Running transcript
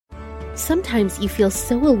Sometimes you feel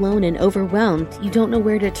so alone and overwhelmed you don't know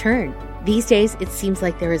where to turn. These days, it seems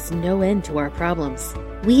like there is no end to our problems.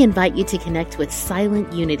 We invite you to connect with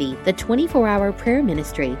Silent Unity, the 24-hour prayer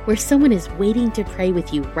ministry where someone is waiting to pray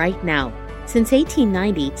with you right now. Since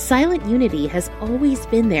 1890, Silent Unity has always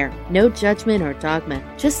been there. No judgment or dogma,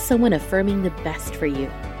 just someone affirming the best for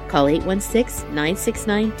you. Call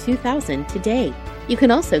 816-969-2000 today. You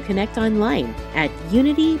can also connect online at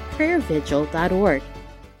unityprayervigil.org.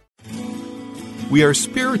 We are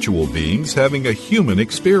spiritual beings having a human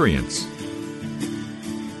experience.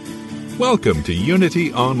 Welcome to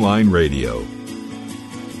Unity Online Radio,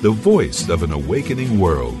 the voice of an awakening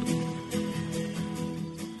world.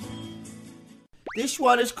 This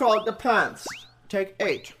one is called The Pants. Take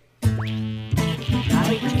 8.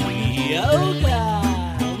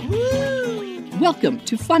 Welcome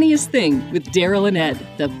to Funniest Thing with Daryl and Ed,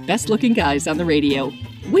 the best-looking guys on the radio.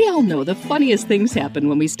 We all know the funniest things happen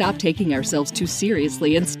when we stop taking ourselves too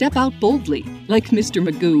seriously and step out boldly, like Mr.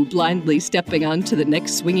 Magoo blindly stepping onto the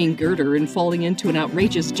next swinging girder and falling into an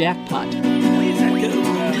outrageous jackpot.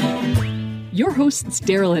 Your hosts,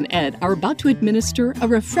 Daryl and Ed, are about to administer a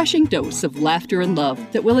refreshing dose of laughter and love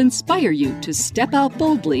that will inspire you to step out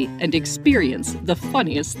boldly and experience the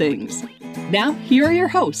funniest things. Now, here are your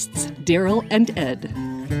hosts, Daryl and Ed.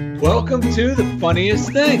 Welcome to The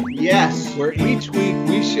Funniest Thing. Yes. Where each week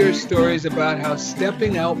we share stories about how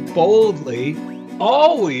stepping out boldly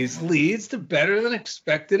always leads to better than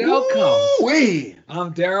expected outcomes. Wee.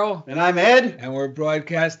 I'm Daryl. And I'm Ed. And we're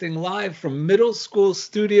broadcasting live from Middle School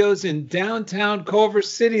Studios in downtown Culver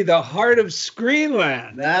City, the heart of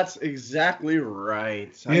Screenland. That's exactly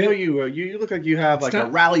right. I know you look like you have like a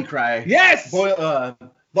rally cry. Yes.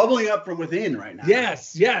 Bubbling up from within right now.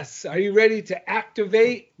 Yes. Are you ready to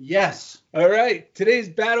activate? Yes. All right. Today's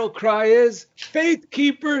battle cry is Faith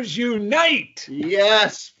Keepers Unite.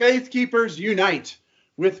 Yes. Faith Keepers Unite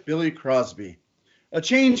with Billy Crosby. A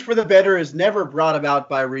change for the better is never brought about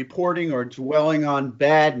by reporting or dwelling on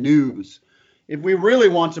bad news. If we really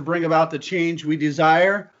want to bring about the change we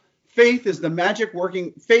desire, faith in the magic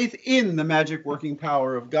working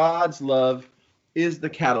power of God's love is the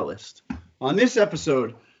catalyst. On this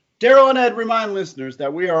episode, Daryl and Ed remind listeners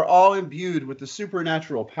that we are all imbued with the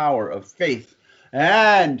supernatural power of faith.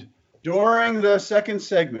 And during the second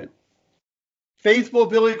segment, faithful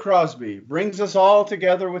Billy Crosby brings us all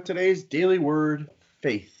together with today's daily word,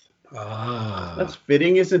 faith. That's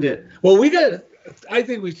fitting, isn't it? Well, I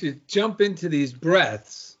think we should jump into these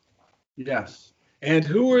breaths. Yes. And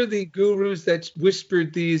who are the gurus that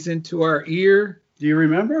whispered these into our ear? Do you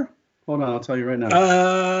remember? Hold on, I'll tell you right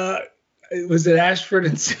now. Was it Ashford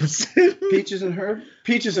and Simpson? Peaches and Herb?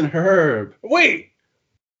 Peaches and Herb. Wait.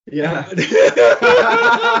 Yeah. You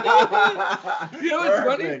know what's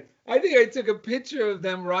funny? I think I took a picture of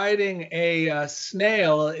them riding a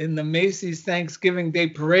snail in the Macy's Thanksgiving Day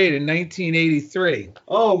Parade in 1983.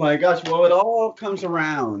 Oh, my gosh. Well, it all comes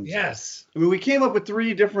around. Yes. I mean, we came up with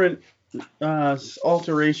 3 different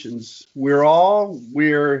alterations.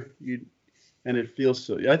 And it feels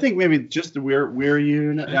so. I think maybe just the we're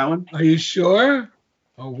you, that one. Are you sure?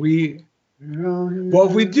 Are we? Well,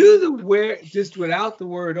 if we do the where just without the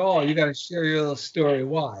word all, you got to share your little story.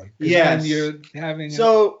 Why? Yes. You're having.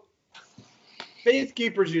 Faith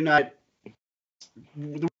Keepers Unite.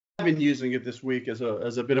 I've been using it this week as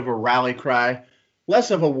a bit of a rally cry,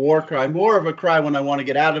 less of a war cry, more of a cry when I want to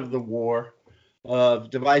get out of the war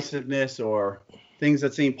of divisiveness or things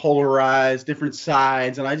that seem polarized, different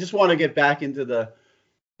sides, and I just want to get back into the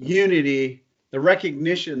unity, the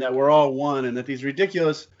recognition that we're all one, and that these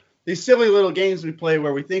silly little games we play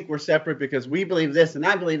where we think we're separate because we believe this and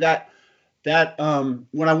I believe that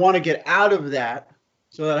when I want to get out of that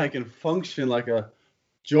so that I can function like a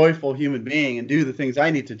joyful human being and do the things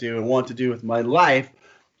I need to do and want to do with my life,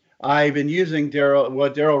 I've been using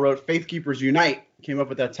what Daryl wrote, Faith Keepers Unite, came up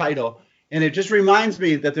with that title. And it just reminds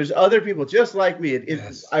me that there's other people just like me.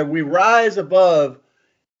 We rise above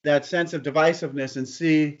that sense of divisiveness and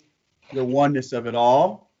see the oneness of it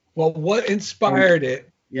all. Well, what inspired it?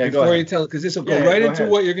 Yeah, before you tell it, because this will go right into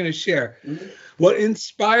what you're going to share. Mm-hmm. What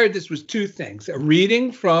inspired this was 2 things. A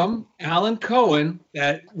reading from Alan Cohen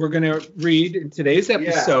that we're going to read in today's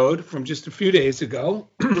episode from just a few days ago.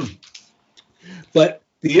 But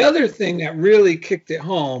the other thing that really kicked it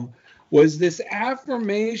home was this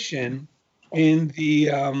affirmation in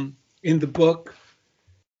the book,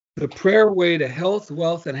 The Prayer Way to Health,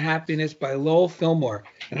 Wealth, and Happiness by Lowell Fillmore.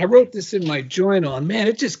 And I wrote this in my journal, and man,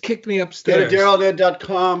 it just kicked me upstairs. Go to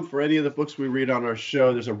DarylNed.com for any of the books we read on our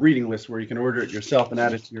show. There's a reading list where you can order it yourself and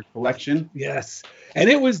add it to your collection. Yes. And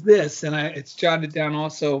it was this, and it's jotted down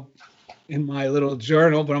also in my little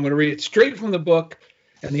journal, but I'm going to read it straight from the book.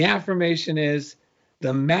 And the affirmation is,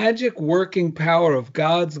 the magic working power of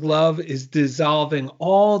God's love is dissolving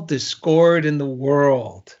all discord in the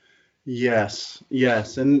world. Yes.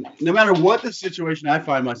 And no matter what the situation I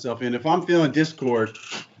find myself in, if I'm feeling discord,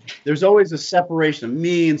 there's always a separation of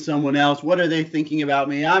me and someone else. What are they thinking about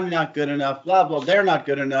me? I'm not good enough, blah, blah, they're not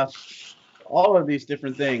good enough. All of these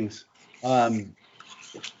different things. Shall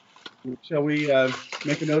we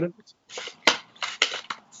make a note of it?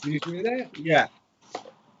 Did you do that? Yeah.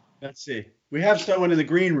 Let's see. We have someone in the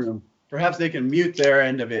green room. Perhaps they can mute their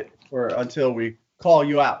end of it until we call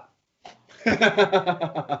you out.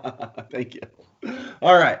 Thank you.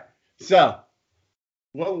 All right. So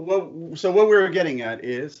what we were getting at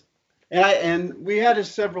is, and we had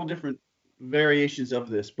several different variations of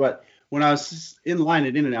this, but when I was in line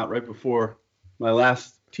at In-N-Out right before my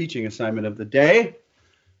last teaching assignment of the day,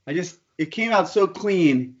 it came out so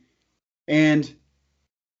clean. And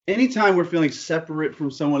anytime we're feeling separate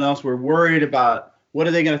from someone else, we're worried about what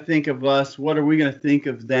are they going to think of us? What are we going to think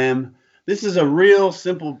of them? This is a real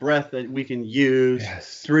simple breath that we can use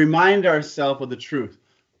to remind ourselves of the truth.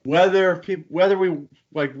 Whether we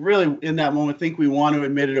like really in that moment think we want to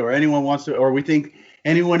admit it, or anyone wants to, or we think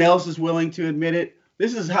anyone else is willing to admit it.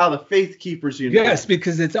 This is how the faith keepers unite. Yes,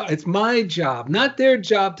 because it's my job, not their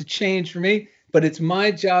job to change for me, but it's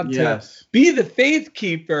my job to be the faith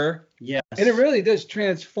keeper. Yes. And it really does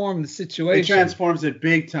transform the situation. It transforms it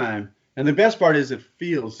big time. And the best part is it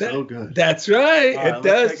feels so good. That's right. It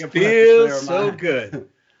does feel so good.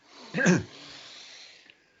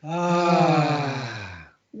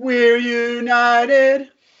 We're united.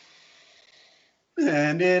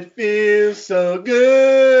 And it feels so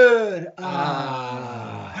good.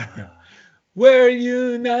 We're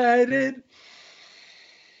united.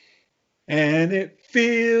 And it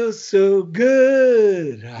feels so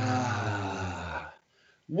good.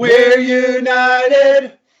 We're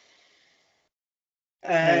united.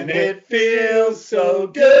 And it feels so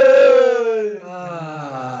good.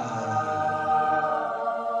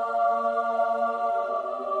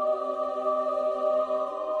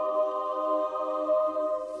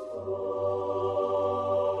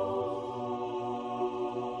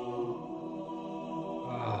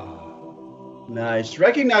 Nice.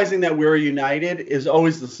 Recognizing that we're united is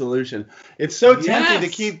always the solution. It's so tempting to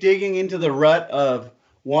keep digging into the rut of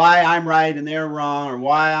why I'm right and they're wrong, or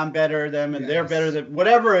why I'm better than them and they're better than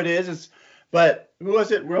whatever it is. But who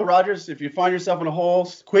was it? Will Rogers? If you find yourself in a hole,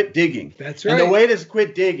 quit digging. That's right. And the way to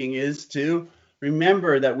quit digging is to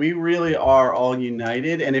remember that we really are all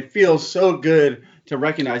united, and it feels so good to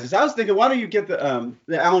recognize this. I was thinking, why don't you get the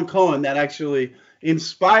Alan Cohen that actually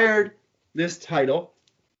inspired this title?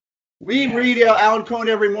 We read Alan Cohen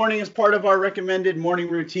every morning as part of our recommended morning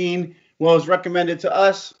routine. Well, it's recommended to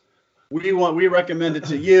us. We recommend it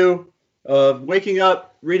to you. Waking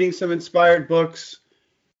up, reading some inspired books,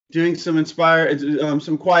 doing some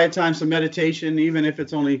some quiet time, some meditation, even if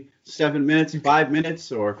it's only 7 minutes, 5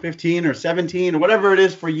 minutes, or 15 or 17, or whatever it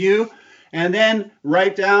is for you. And then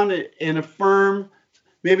write down and affirm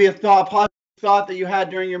maybe a positive thought that you had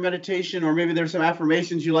during your meditation, or maybe there's some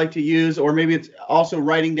affirmations you like to use, or maybe it's also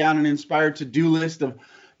writing down an inspired to-do list of,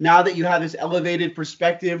 now that you have this elevated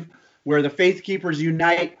perspective where the faith keepers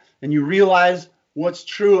unite and you realize what's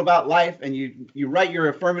true about life, and you write your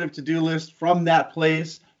affirmative to-do list from that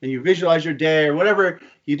place, and you visualize your day or whatever,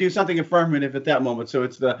 you do something affirmative at that moment. So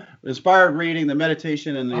it's the inspired reading, the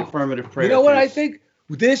meditation, and the affirmative prayer. You know what I think?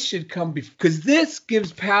 This should come because this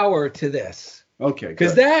gives power to this. Okay.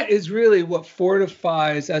 Because that is really what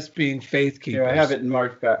fortifies us being faith keepers. Here, I have it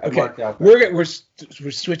marked out. We're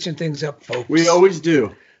switching things up, folks. We always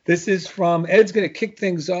do. This is from, Ed's going to kick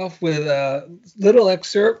things off with a little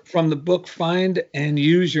excerpt from the book Find and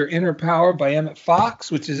Use Your Inner Power by Emmett Fox,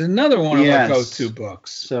 which is another one of our go-to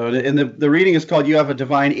books. So and the reading is called You Have a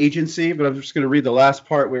Divine Agency, but I'm just going to read the last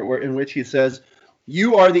part in which he says,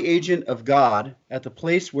 you are the agent of God at the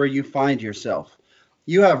place where you find yourself.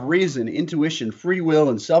 You have reason, intuition, free will,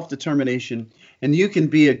 and self-determination, and you can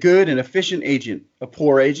be a good and efficient agent, a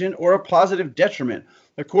poor agent, or a positive detriment,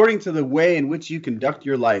 according to the way in which you conduct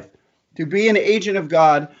your life. To be an agent of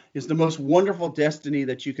God is the most wonderful destiny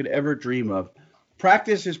that you could ever dream of.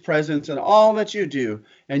 Practice his presence in all that you do,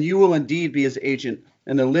 and you will indeed be his agent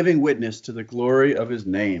and a living witness to the glory of his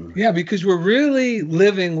name. Yeah, because we're really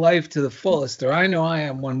living life to the fullest, or I know I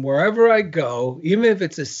am, when wherever I go, even if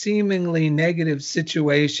it's a seemingly negative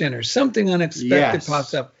situation or something unexpected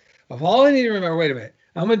pops up, of all I need to remember, wait a minute,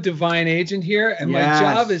 I'm a divine agent here, and my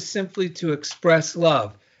job is simply to express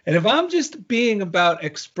love. And if I'm just being about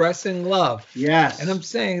expressing love, yes, and I'm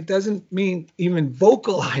saying it doesn't mean even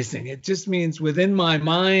vocalizing, it just means within my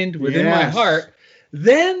mind, within my heart,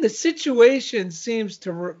 then the situation seems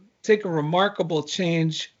to take a remarkable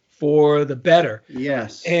change for the better.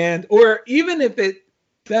 Yes. And or even if it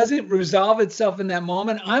doesn't resolve itself in that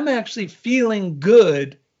moment, I'm actually feeling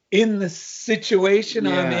good in the situation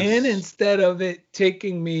I'm in instead of it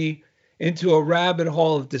taking me into a rabbit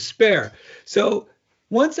hole of despair. So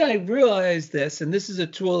once I realized this, and this is a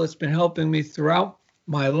tool that's been helping me throughout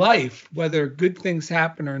my life, whether good things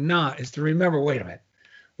happen or not, is to remember, wait a minute,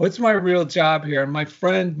 what's my real job here? And my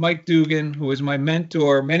friend Mike Dugan, who was my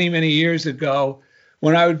mentor many, many years ago,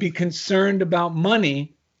 when I would be concerned about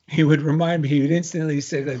money, he would remind me, he would instantly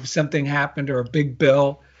say that if something happened or a big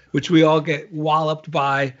bill, which we all get walloped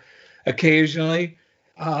by occasionally,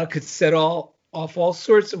 could set off all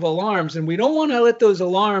sorts of alarms. And we don't want to let those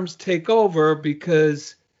alarms take over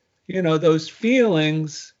because, those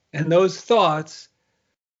feelings and those thoughts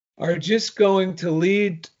are just going to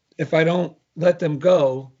lead, if I don't let them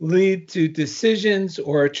go, lead to decisions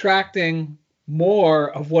or attracting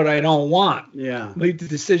more of what I don't want. Yeah. Lead to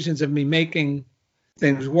decisions of me making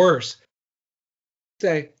things worse.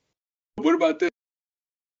 Say, what about this?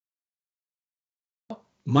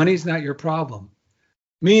 Money's not your problem.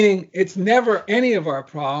 Meaning it's never any of our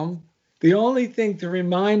problem. The only thing to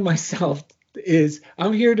remind myself is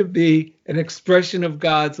I'm here to be an expression of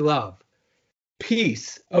God's love.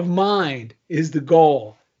 Peace of mind is the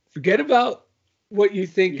goal. Forget about what you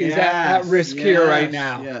think is at risk here right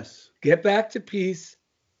now. Yes. Get back to peace.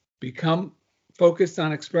 Become focused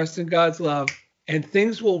on expressing God's love, and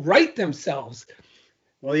things will right themselves.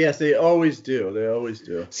 Well, yes, they always do. They always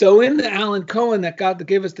do. So in the Alan Cohen that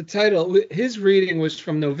gave us the title, his reading was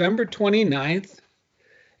from November 29th,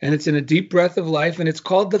 and it's in A Deep Breath of Life, and it's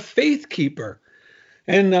called The Faith Keeper.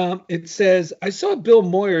 And it says, I saw Bill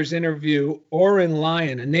Moyers interview Oren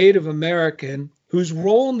Lyon, a Native American whose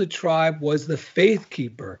role in the tribe was the faith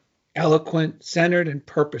keeper, eloquent, centered, and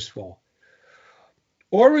purposeful.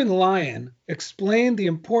 Oren Lyon explained the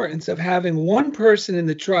importance of having one person in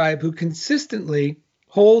the tribe who consistently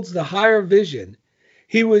holds the higher vision.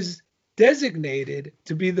 He was designated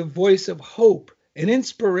to be the voice of hope and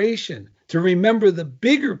inspiration, to remember the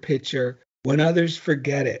bigger picture when others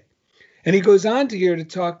forget it. And he goes on to here to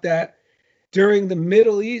talk that during the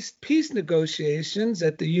Middle East peace negotiations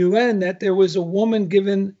at the UN, that there was a woman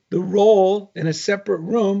given the role in a separate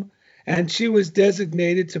room, and she was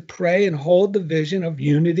designated to pray and hold the vision of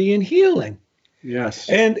unity and healing. Yes.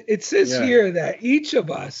 And it says here that each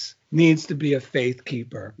of us needs to be a faith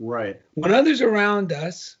keeper. Right. When others around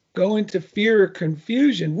us go into fear or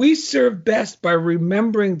confusion, we serve best by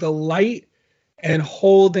remembering the light and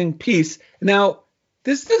holding peace. Now,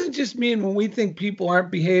 this doesn't just mean when we think people aren't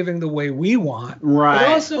behaving the way we want. Right. It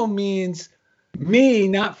also means me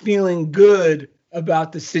not feeling good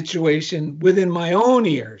about the situation within my own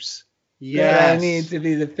ears. Yes. I need to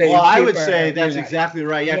be the faith keeper. Well, I would say that's exactly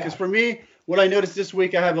right. Yeah, because for me, what I noticed this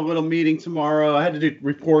week, I have a little meeting tomorrow. I had to do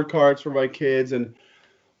report cards for my kids. And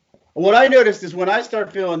what I noticed is when I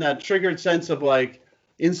start feeling that triggered sense of like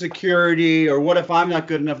insecurity or what if I'm not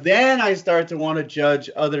good enough, then I start to want to judge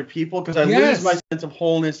other people because I lose my sense of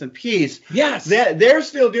wholeness and peace. Yes. They're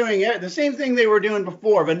still doing the same thing they were doing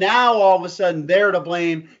before, but now all of a sudden they're to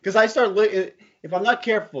blame because I start if I'm not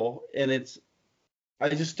careful and I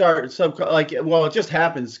just start it just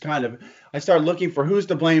happens kind of. I start looking for who's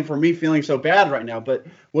to blame for me feeling so bad right now. But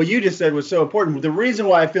what you just said was so important. The reason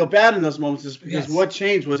why I feel bad in those moments is because what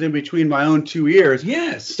changed was in between my own two ears.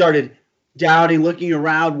 Yes. Started doubting, looking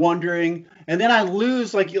around, wondering, and then I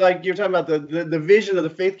lose, like you're talking about the vision of the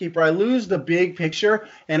faith keeper. I lose the big picture,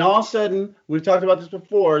 and all of a sudden, we've talked about this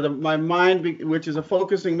before. My mind, which is a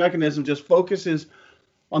focusing mechanism, just focuses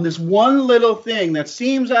on this one little thing that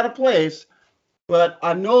seems out of place. But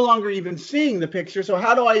I'm no longer even seeing the picture. So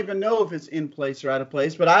how do I even know if it's in place or out of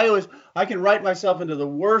place? But I can write myself into the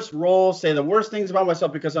worst role, say the worst things about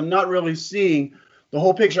myself because I'm not really seeing the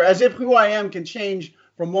whole picture, as if who I am can change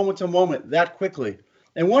from moment to moment that quickly.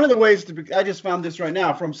 And one of the ways I just found this right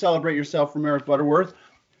now from Celebrate Yourself from Eric Butterworth,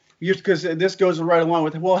 because this goes right along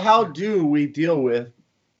with, well, how do we deal with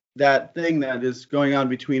that thing that is going on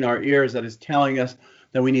between our ears that is telling us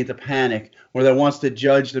that we need to panic, or that wants to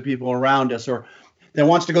judge the people around us, or that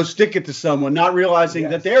wants to go stick it to someone, not realizing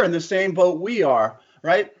that they're in the same boat we are,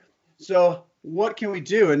 right? So what can we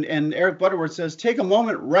do? And Eric Butterworth says, take a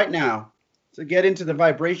moment right now to get into the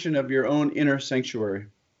vibration of your own inner sanctuary.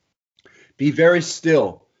 Be very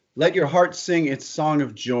still. Let your heart sing its song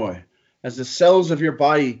of joy. as the cells of your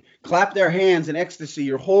body clap their hands in ecstasy,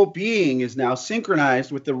 your whole being is now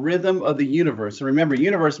synchronized with the rhythm of the universe. And remember,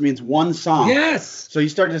 universe means one song. Yes. So you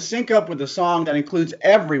start to sync up with the song that includes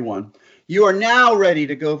everyone. You are now ready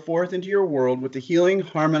to go forth into your world with the healing,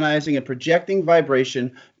 harmonizing, and projecting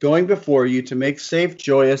vibration going before you to make safe,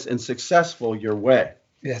 joyous, and successful your way.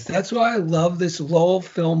 Yes, that's why I love this Lowell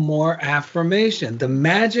Fillmore affirmation. The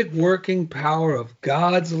magic working power of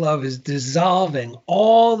God's love is dissolving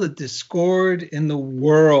all the discord in the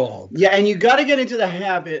world. Yeah, and you got to get into the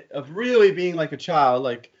habit of really being like a child,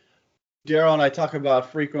 like Daryl and I talk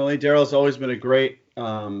about frequently. Daryl's always been a great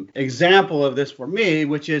example of this for me,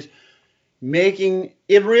 which is making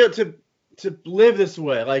it real to live this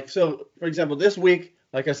way. Like, so, for example, this week,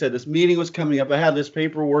 like I said, this meeting was coming up. I had this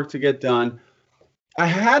paperwork to get done. I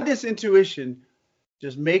had this intuition,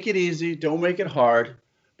 just make it easy, don't make it hard.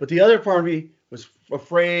 But the other part of me was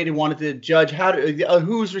afraid and wanted to judge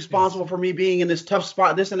who's responsible for me being in this tough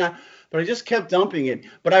spot, this and that. But I just kept dumping it.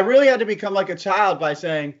 But I really had to become like a child by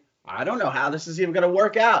saying, I don't know how this is even going to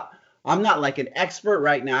work out. I'm not like an expert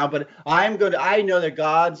right now, but I know that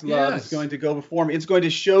God's love is going to go before me. It's going to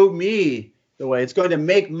show me the way. It's going to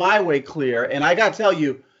make my way clear. And I got to tell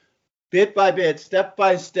you, bit by bit, step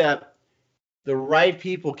by step, the right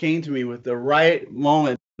people came to me with the right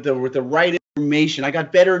moment, with the right information. I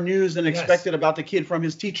got better news than expected about the kid from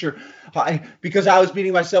his teacher. Because I was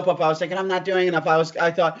beating myself up. I was thinking, I'm not doing enough.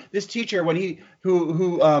 I thought this teacher, when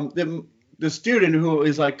the student who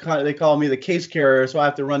is like, they call me the case carrier, so I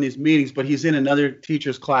have to run these meetings, but he's in another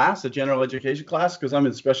teacher's class, a general education class, because I'm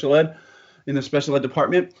in special ed, in the special ed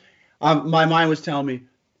department. My mind was telling me,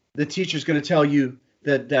 the teacher's going to tell you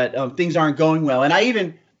that things aren't going well. And I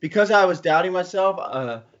even, because I was doubting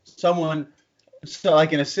myself, someone, so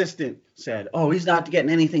like an assistant said, oh, he's not getting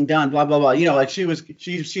anything done, blah, blah, blah. You know, like she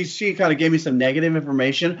kind of gave me some negative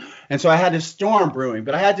information. And so I had this storm brewing,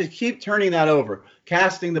 but I had to keep turning that over,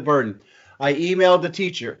 casting the burden. I emailed the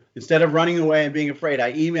teacher. Instead of running away and being afraid,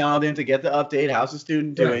 I emailed him to get the update. How's the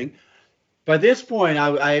student doing? Right. By this point,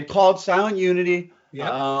 I had called Silent Unity. Yep.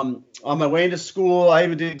 On my way into school, I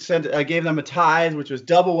even I gave them a tithe, which was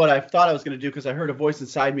double what I thought I was going to do, because I heard a voice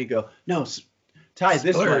inside me go, no, tithe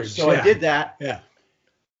this much. So I did that. Yeah.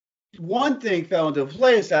 One thing fell into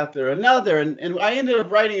place after another, and I ended up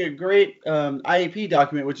writing a great IEP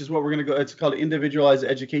document, which is what we're going to go. It's called Individualized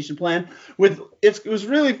Education Plan. It was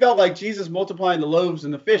really felt like Jesus multiplying the loaves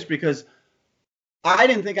and the fish, because I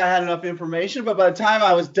didn't think I had enough information, but by the time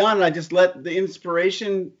I was done, and I just let the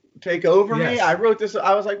inspiration take over me. I wrote this.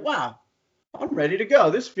 I was like, wow, I'm ready to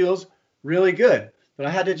go. This feels really good. But I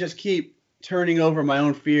had to just keep turning over my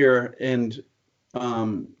own fear and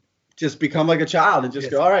just become like a child and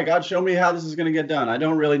just go, all right, God, show me how this is going to get done. I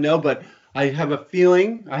don't really know, but I have a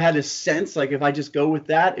feeling, I had a sense, like if I just go with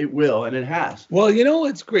that, it will, and it has. Well, you know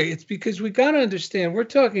what's great? It's because we got to understand, we're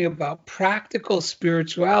talking about practical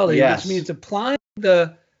spirituality, which means applying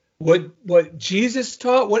what Jesus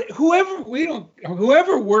taught,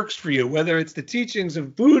 whoever works for you, whether it's the teachings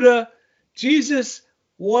of Buddha, Jesus,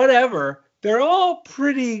 whatever, they're all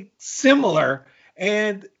pretty similar.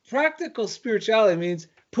 And practical spirituality means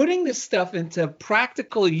putting this stuff into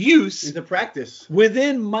practical use, into practice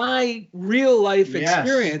within my real life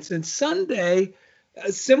experience. And Sunday,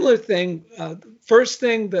 a similar thing. First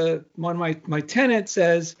thing, my tenant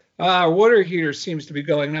says, our water heater seems to be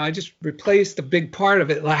going. Now, I just replaced a big part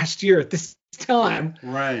of it last year at this time.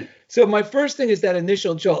 Right. So my first thing is that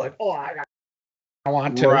initial jolt, like, I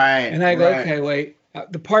want to. Right. And I go, okay, wait.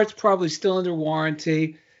 The part's probably still under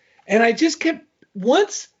warranty. And I just kept,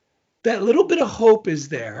 once that little bit of hope is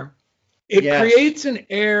there, it creates an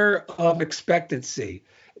air of expectancy,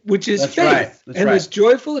 which is faith. And this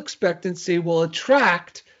joyful expectancy will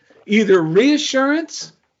attract either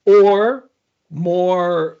reassurance or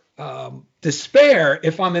more despair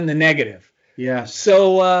if I'm in the negative. Yes.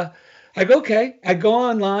 So I go, okay, I go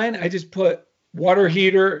online, I just put water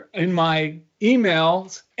heater in my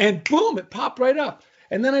emails, and boom, it popped right up.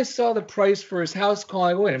 And then I saw the price for his house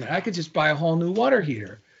calling, wait a minute, I could just buy a whole new water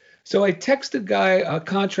heater. So I texted a guy, a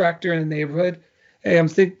contractor in the neighborhood, hey,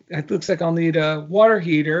 it looks like I'll need a water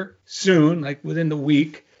heater soon, like within the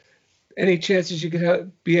week. Any chances you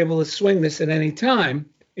could be able to swing this at any time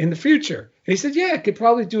in the future? And he said, yeah, I could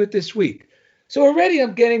probably do it this week. So already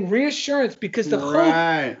I'm getting reassurance, because the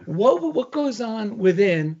hope, what goes on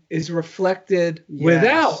within is reflected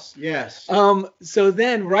without. Yes. So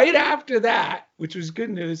then right after that, which was good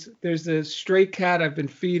news, there's a stray cat I've been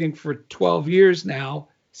feeding for 12 years now,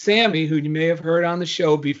 Sammy, who you may have heard on the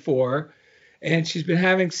show before. And she's been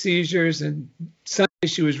having seizures, and Sunday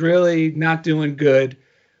she was really not doing good.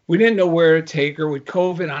 we didn't know where to take her with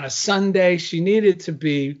COVID on a Sunday. She needed to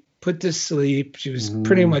be put to sleep. She was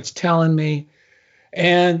pretty much telling me.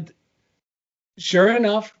 And sure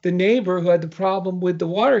enough, the neighbor who had the problem with the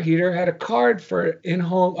water heater had a card for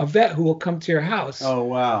a vet who will come to your house. Oh,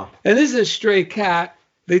 wow. And this is a stray cat.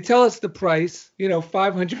 They tell us the price,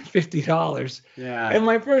 $550. Yeah. And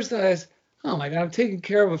my first thought is, oh my God, I'm taking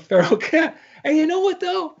care of a feral cat. And you know what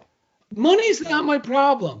though? Money's not my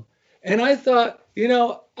problem. And I thought,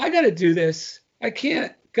 I got to do this. I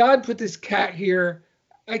can't. God put this cat here.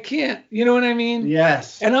 I can't. You know what I mean?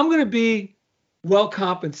 Yes. And I'm going to be well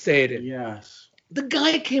compensated. Yes. The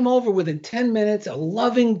guy came over within 10 minutes, a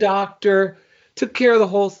loving doctor, took care of the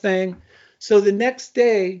whole thing. So the next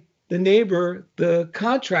day, the neighbor, the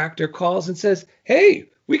contractor calls and says, hey,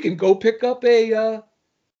 we can go pick up a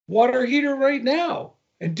water heater right now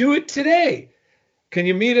and do it today. Can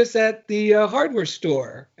you meet us at the hardware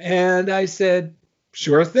store? And I said,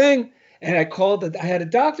 sure thing. And I called, I had a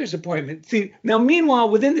doctor's appointment. See, now meanwhile,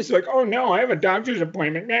 within this, like, oh no, I have a doctor's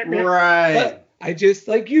appointment. Right. But I just,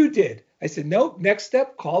 like you did, I said, nope, next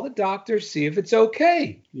step, call the doctor, see if it's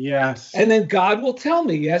okay. Yes. And then God will tell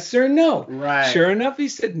me yes or no. Right. Sure enough, he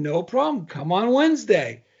said, no problem, come on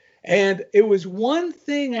Wednesday. And it was one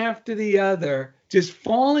thing after the other, just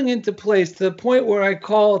falling into place to the point where I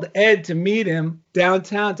called Ed to meet him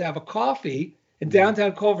downtown to have a coffee in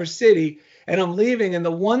downtown Culver City. And I'm leaving, and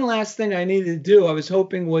the one last thing I needed to do, I was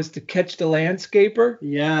hoping, was to catch the landscaper.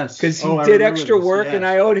 Yes. Because he did extra work, and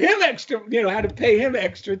I owed him extra, had to pay him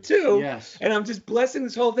extra too. Yes. And I'm just blessing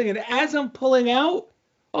this whole thing. And as I'm pulling out,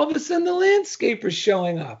 all of a sudden the landscaper's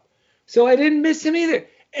showing up. So I didn't miss him either.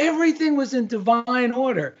 Everything was in divine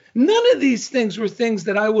order. None of these things were things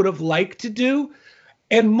that I would have liked to do.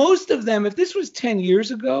 And most of them, if this was 10 years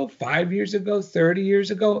ago, 5 years ago, 30 years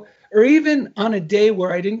ago, or even on a day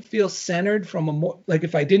where I didn't feel centered like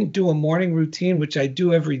if I didn't do a morning routine, which I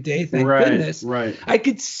do every day, thank goodness, I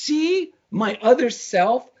could see my other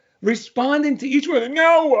self responding to each word.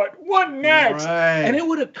 Now what? What next? Right. And it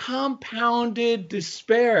would have compounded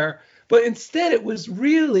despair. But instead, it was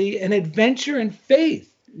really an adventure in faith.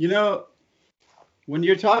 When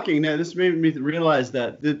you're talking now, this made me realize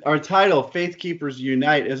that our title, Faith Keepers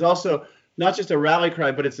Unite, is also not just a rally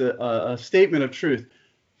cry, but it's a statement of truth.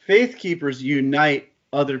 Faith keepers unite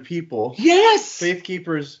other people. Yes. Faith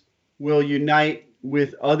keepers will unite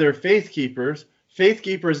with other faith keepers. Faith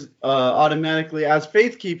keepers automatically, as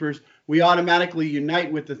faith keepers, we automatically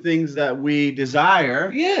unite with the things that we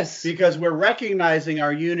desire. Yes. Because we're recognizing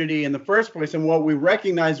our unity in the first place, and what we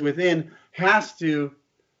recognize within has to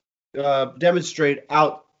demonstrate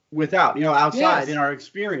outside in our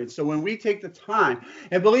experience. So when we take the time,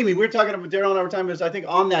 and believe me, we're talking about Daryl and I were talking about, I think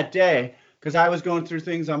on that day, because I was going through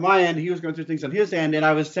things on my end, he was going through things on his end, and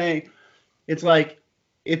I was saying, it's like,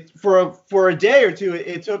 for a day or two,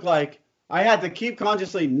 it took like, I had to keep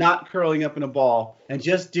consciously not curling up in a ball and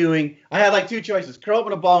just I had like two choices, curl up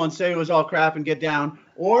in a ball and say it was all crap and get down,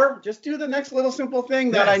 or just do the next little simple thing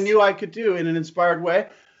that I knew I could do in an inspired way.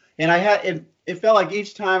 And it felt like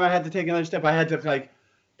each time I had to take another step, I had to like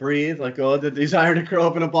breathe, let go of the desire to curl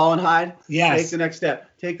up in a ball and hide. Yes. Take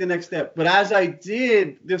the next step. But as I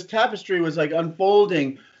did, this tapestry was like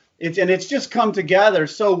unfolding. It's just come together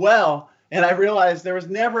so well. And I realized there was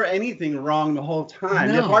never anything wrong the whole time.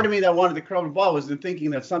 No. The part of me that wanted to curl up in a ball was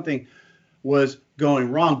thinking that something was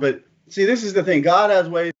going wrong. But see, this is the thing. God has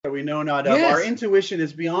ways that we know not of. Yes. Our intuition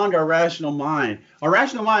is beyond our rational mind. Our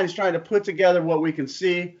rational mind is trying to put together what we can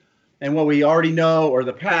see and what we already know, or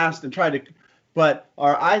the past, and I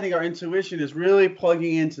think our intuition is really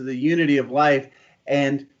plugging into the unity of life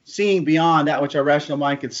and seeing beyond that which our rational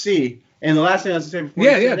mind could see. And the last thing I was going to say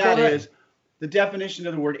before you say that is the definition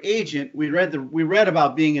of the word agent. We read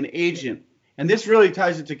about being an agent, and this really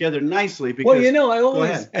ties it together nicely. Because, I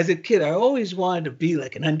always, as a kid, I always wanted to be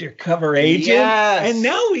like an undercover agent. Yes. And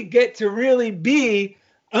now we get to really be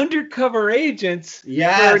undercover agents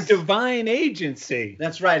for divine agency.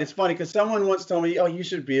 That's right. It's funny because someone once told me, you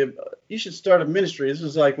should start a ministry. This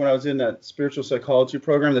was like when I was in that spiritual psychology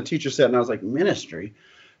program. The teacher said, and I was like, ministry?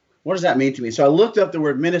 What does that mean to me? So I looked up the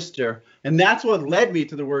word minister, and that's what led me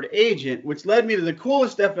to the word agent, which led me to the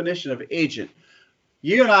coolest definition of agent.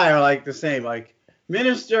 You and I are like the same. Like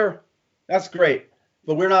minister, that's great,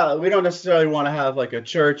 but we don't necessarily want to have like a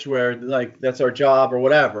church where like that's our job or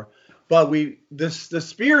whatever. But the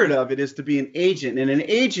spirit of it is to be an agent. And an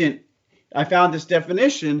agent, I found this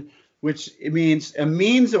definition, which it means a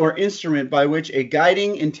means or instrument by which a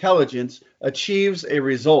guiding intelligence achieves a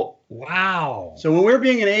result. Wow. So when we're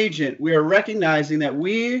being an agent, we are recognizing that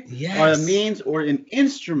we are a means or an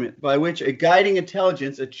instrument by which a guiding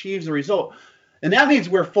intelligence achieves a result. And that means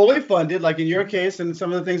we're fully funded, like in your case and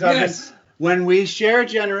some of the things I've been. When we share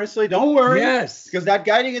generously, don't worry. Yes. Because that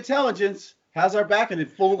guiding intelligence has our back, and we're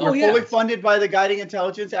fully funded by the guiding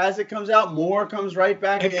intelligence. As it comes out, more comes right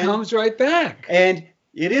back in. It comes right back. And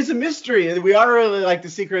it is a mystery. We are really like the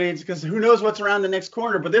secret agents because who knows what's around the next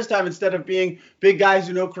corner. But this time, instead of being big guys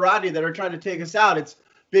who know karate that are trying to take us out, it's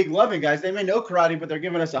big loving guys. They may know karate, but they're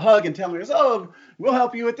giving us a hug and telling us, oh, we'll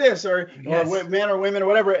help you with this, or men or women or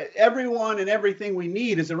whatever. Everyone and everything we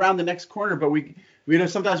need is around the next corner, but we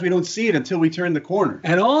sometimes we don't see it until we turn the corner.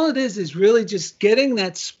 And all it is really just getting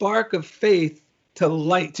that spark of faith to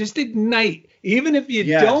light, just ignite. Even if you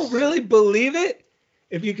don't really believe it,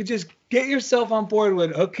 if you could just get yourself on board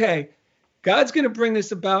with, okay, God's going to bring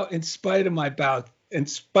this about in spite of my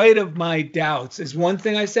doubts is one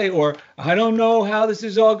thing I say, or I don't know how this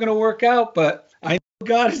is all going to work out, but I know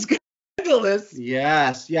God is going to handle this.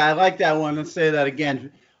 Yes. Yeah, I like that one. Let's say that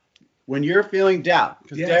again. When you're feeling doubt,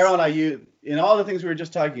 because Daryl and I, in all the things we were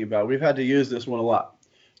just talking about, we've had to use this one a lot.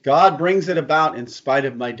 God brings it about in spite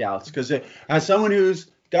of my doubts. Because as someone who's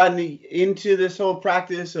gotten into this whole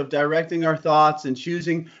practice of directing our thoughts and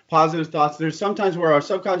choosing positive thoughts, there's sometimes where our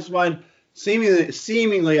subconscious mind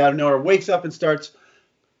seemingly out of nowhere wakes up and starts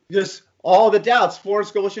just all the doubts.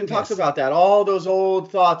 Forrest Goshen talks about that. All those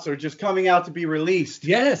old thoughts are just coming out to be released.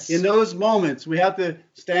 Yes. In those moments, we have to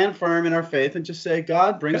stand firm in our faith and just say,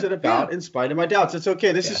 God brings it about in spite of my doubts. It's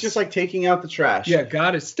okay. This is just like taking out the trash. Yeah,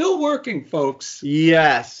 God is still working, folks.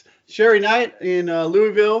 Yes. Sherry Knight in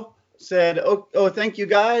Louisville said, oh, thank you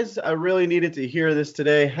guys. I really needed to hear this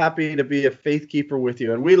today. Happy to be a faith keeper with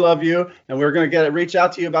you. And we love you. And we're going to reach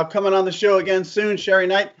out to you about coming on the show again soon, Sherry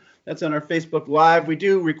Knight. That's on our Facebook Live. We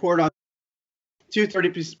do record on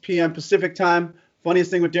 2:30 p.m. Pacific time.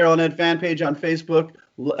 Funniest Thing with Daryl and Ed fan page on Facebook.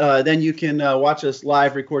 Then you can watch us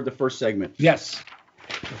live record the first segment. Yes.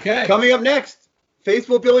 Okay. Coming up next,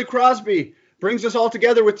 Faithful Billy Crosby brings us all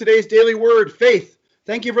together with today's daily word, faith.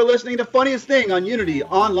 Thank you for listening to Funniest Thing on Unity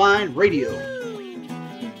Online Radio.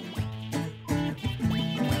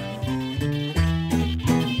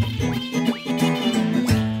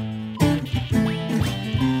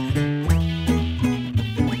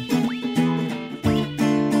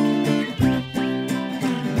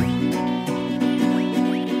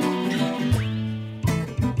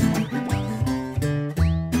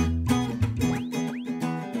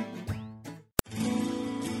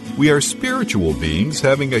 We are spiritual beings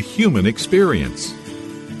having a human experience.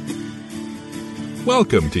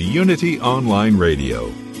 Welcome to Unity Online Radio,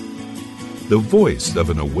 the voice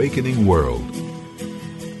of an awakening world.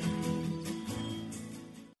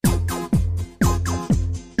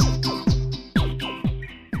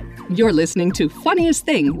 You're listening to Funniest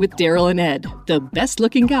Thing with Daryl and Ed, the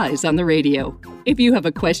best-looking guys on the radio. If you have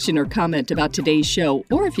a question or comment about today's show,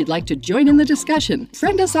 or if you'd like to join in the discussion,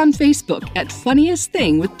 friend us on Facebook at Funniest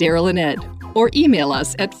Thing with Daryl and Ed, or email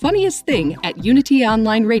us at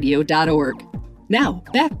funniestthing@unityonlineradio.org. Now,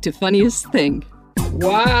 back to Funniest Thing.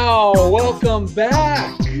 Wow, welcome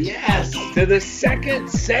back. Yes, to the second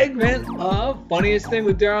segment of Funniest Thing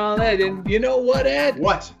with Daryl and Ed. And you know what, Ed?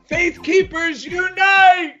 What? Faith Keepers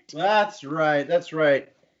Unite! That's right. That's right.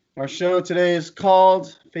 Our show today is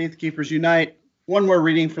called Faith Keepers Unite. One more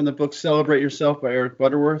reading from the book Celebrate Yourself by Eric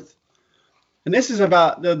Butterworth. And this is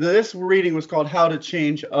about, this reading was called How to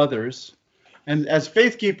Change Others. And as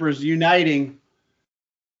faith keepers uniting,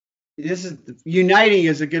 uniting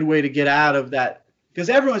is a good way to get out of that. Because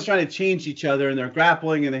everyone's trying to change each other and they're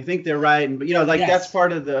grappling and they think they're right. And, that's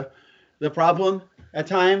part of the problem at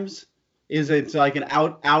times is it's like an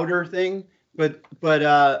outer thing. But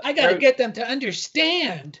I got to get them to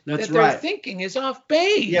understand that their thinking is off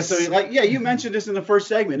base. Yeah. So you mentioned this in the first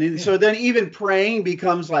segment. And so then even praying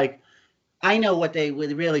becomes like, I know what they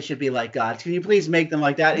really should be like, God. Can you please make them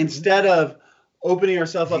like that? Mm-hmm. Instead of opening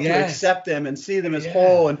ourselves up to accept them and see them as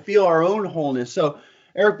whole and feel our own wholeness. So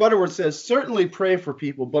Eric Butterworth says, certainly pray for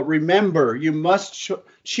people, but remember, you must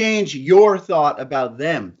change your thought about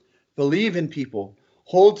them. Believe in people.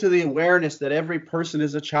 Hold to the awareness that every person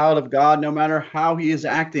is a child of God, no matter how he is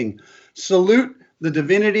acting. Salute the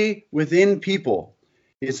divinity within people.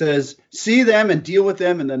 He says, see them and deal with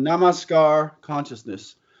them in the namaskar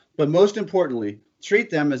consciousness. But most importantly, treat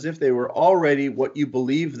them as if they were already what you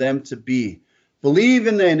believe them to be. Believe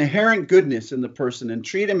in the inherent goodness in the person and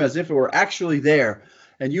treat him as if it were actually there.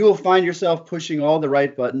 And you will find yourself pushing all the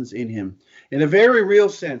right buttons in him. In a very real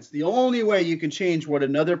sense, the only way you can change what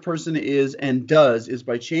another person is and does is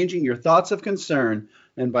by changing your thoughts of concern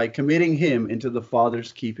and by committing him into the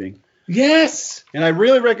Father's keeping. Yes! And I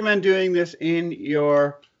really recommend doing this in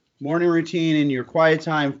your morning routine, in your quiet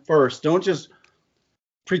time first. Don't just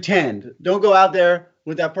pretend. Don't go out there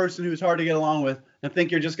with that person who's hard to get along with and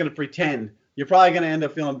think you're just going to pretend. You're probably going to end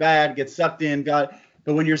up feeling bad, get sucked in. But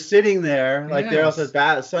when you're sitting there, like Daryl says,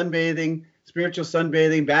 sunbathing, spiritual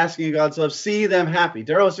sunbathing, basking in God's love, see them happy.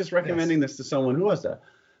 Daryl was just recommending this to someone. Who was that?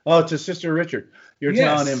 Oh, to Sister Richard. You're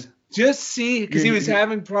telling him. Just see, because he was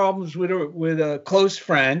having problems with a close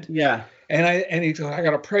friend. Yeah. And he goes, I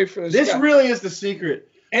got to pray for this This guy. really is the secret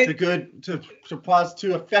to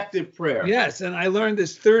effective prayer. Yes, and I learned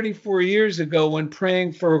this 34 years ago when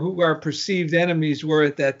praying for who our perceived enemies were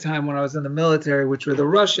at that time when I was in the military, which were the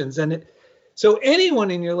Russians. So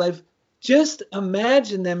anyone in your life, just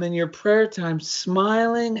imagine them in your prayer time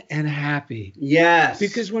smiling and happy. Yes.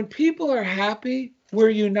 Because when people are happy,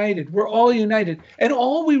 we're united. We're all united. And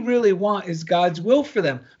all we really want is God's will for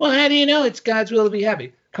them. Well, how do you know it's God's will to be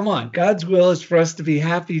happy? Come on, God's will is for us to be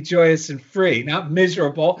happy, joyous, and free, not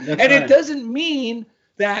miserable. It doesn't mean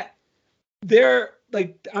that they're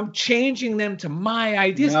like I'm changing them to my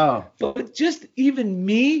ideas. No. But just even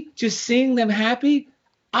me, just seeing them happy,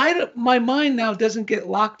 my mind now doesn't get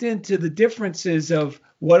locked into the differences of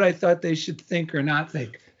what I thought they should think or not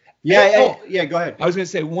think. Yeah, go ahead. I was going to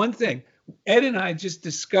say one thing. Ed and I just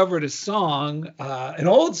discovered a song, an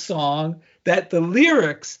old song, that the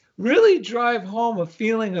lyrics really drive home a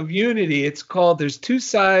feeling of unity. It's called There's Two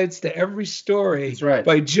Sides to Every Story. That's right.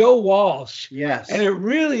 By Joe Walsh. Yes. And it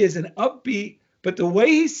really is an upbeat, but the way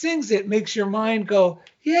he sings it makes your mind go,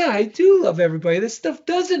 yeah, I do love everybody. This stuff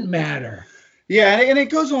doesn't matter. Yeah, and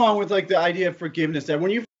it goes along with like the idea of forgiveness, that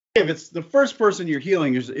when you forgive, it's the first person you're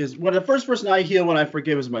healing is when the first person I heal when I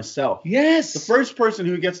forgive is myself. Yes. The first person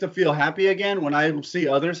who gets to feel happy again when I see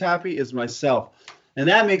others happy is myself. And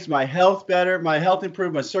that makes my health better, my health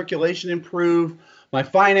improve, my circulation improve, my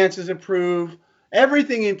finances improve,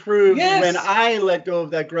 everything improves when I let go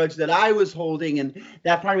of that grudge that I was holding. And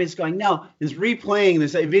that part of me is going, no, is replaying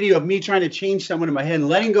this video of me trying to change someone in my head and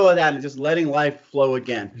letting go of that and just letting life flow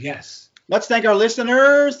again. Yes. Let's thank our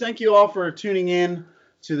listeners. Thank you all for tuning in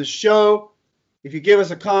to the show. If you give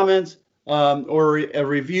us a comment or a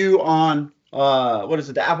review on,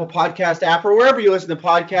 the Apple Podcast app or wherever you listen to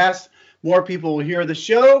podcasts, more people will hear the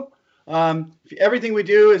show. Everything we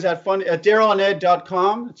do is at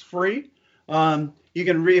DarylAndEd.com. It's free. You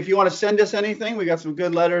can if you want to send us anything, we got a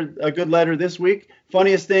good letter this week.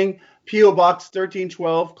 Funniest thing, P.O. Box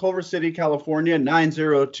 1312, Culver City, California,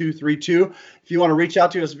 90232. If you want to reach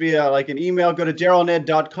out to us via like an email, go to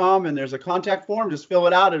DarylAndEd.com and there's a contact form. Just fill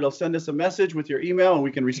it out. It'll send us a message with your email and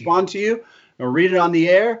we can respond to you or read it on the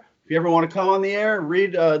air. If you ever want to come on the air,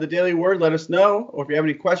 read the Daily Word, let us know. Or if you have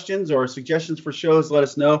any questions or suggestions for shows, let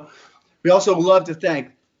us know. We also love to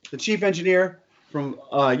thank the chief engineer from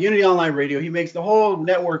Unity Online Radio. He makes the whole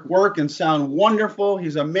network work and sound wonderful.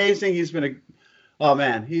 He's amazing. He's been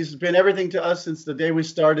he's been everything to us since the day we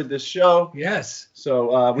started this show. Yes.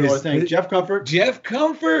 So we want to thank Jeff Comfort. Jeff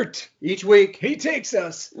Comfort. Each week, he takes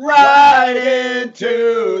us right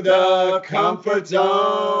into the comfort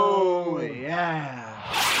zone. Yeah.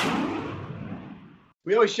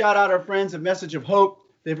 We always shout out our friends at Message of Hope.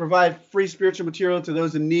 They provide free spiritual material to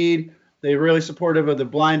those in need. They're really supportive of the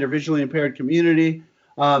blind or visually impaired community.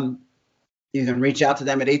 You can reach out to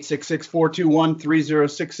them at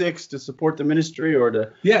 866-421-3066 to support the ministry or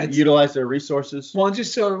to utilize their resources. Well,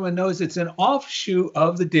 just so everyone knows, it's an offshoot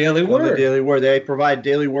of the Daily Word. The Daily Word. They provide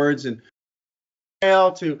daily words and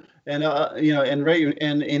in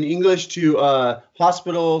English to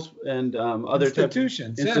hospitals and other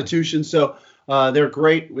institutions. So they're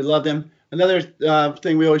great. We love them. Another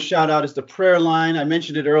thing we always shout out is the prayer line. I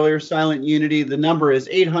mentioned it earlier, Silent Unity. The number is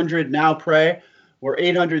 800-NOW-PRAY or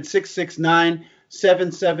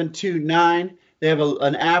 800-669-7729. They have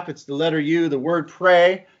an app. It's the letter U, the word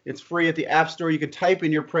pray. It's free at the App Store. You can type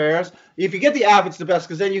in your prayers. If you get the app, it's the best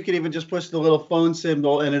because then you can even just push the little phone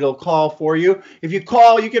symbol and it'll call for you. If you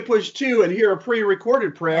call, you can push 2 and hear a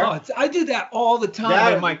pre-recorded prayer. Oh, I do that all the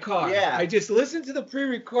time in my car. Yeah. I just listen to the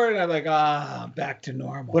pre-recorded and I'm like, I'm back to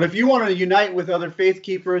normal. But if you want to unite with other faith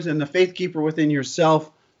keepers and the faith keeper within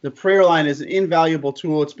yourself, the prayer line is an invaluable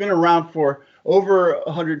tool. It's been around for over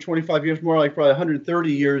 125 years, more like probably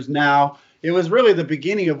 130 years now. It was really the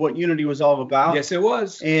beginning of what Unity was all about. Yes, it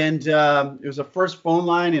was. And it was the first phone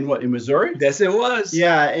line in Missouri? Yes, it was.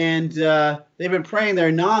 Yeah, and they've been praying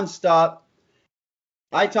there nonstop.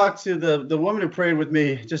 I talked to the woman who prayed with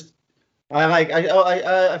me. I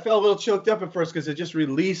felt a little choked up at first because it just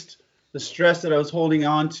released the stress that I was holding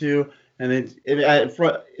on to. And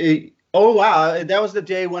oh, wow, that was the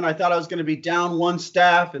day when I thought I was going to be down one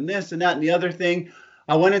staff and this and that and the other thing.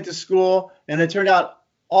 I went into school, and it turned out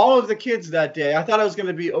all of the kids that day, I thought I was going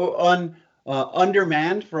to be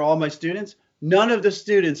undermanned for all my students. none of the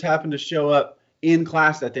students happened to show up in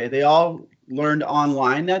class that day. They all learned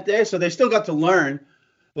online that day, so they still got to learn.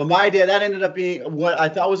 But my day, that ended up being what I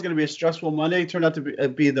thought was going to be a stressful Monday. It turned out to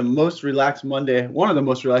be the most relaxed Monday, one of the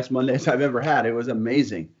most relaxed Mondays I've ever had. It was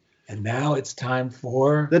amazing. And now it's time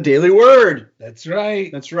for the Daily Word. That's right.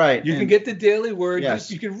 That's right. You can get the Daily Word. Yes.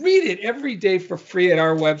 You can read it every day for free at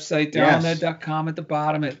our website, DarylNed.com. At the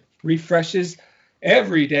bottom, it refreshes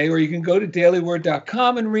every day, or you can go to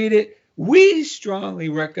dailyword.com and read it. We strongly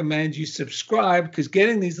recommend you subscribe, because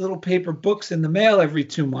getting these little paper books in the mail every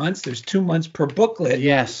 2 months, there's 2 months per booklet.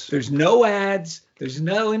 Yes. There's no ads. There's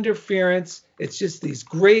no interference. It's just these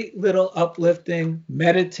great little uplifting,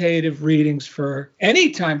 meditative readings for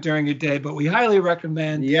any time during your day. But we highly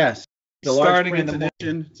recommend the starting large print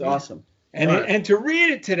edition. It's awesome. And to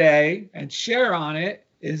read it today and share on it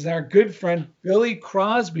is our good friend Billy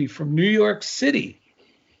Crosby from New York City.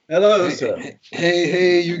 Hello, sir.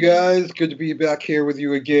 Hey, you guys. Good to be back here with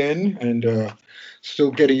you again. And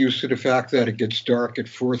still getting used to the fact that it gets dark at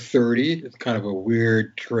 4:30. It's kind of a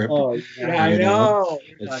weird trip. Oh, yeah, I know.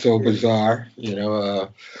 It's so bizarre.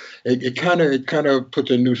 It kind of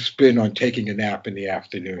puts a new spin on taking a nap in the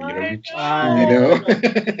afternoon.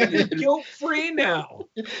 You're guilt-free now.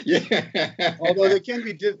 Yeah. Although they can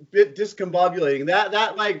be bit discombobulating. That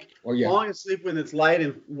falling asleep when it's light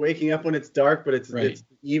and waking up when it's dark, but it's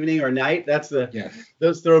evening or night.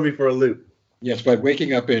 Those throw me for a loop. Yes, but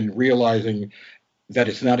waking up and realizing that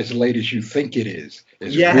it's not as late as you think it is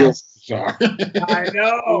yes. real bizarre. I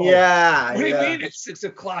know. Yeah. What do you mean it's 6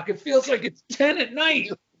 o'clock? It feels like it's 10 at night.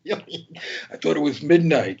 I thought it was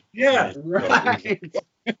midnight. Yeah. Right.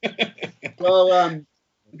 Well,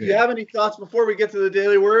 do you have any thoughts before we get to the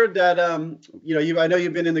Daily Word that I know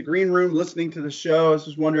you've been in the green room listening to the show. I was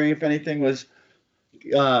just wondering if anything was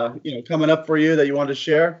coming up for you that you wanted to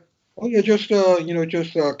share. Oh yeah, just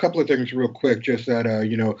a couple of things real quick. Just that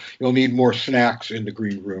you'll need more snacks in the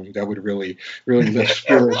green room. That would really lift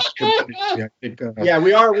spirits. I think.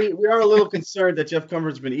 We are a little concerned that Jeff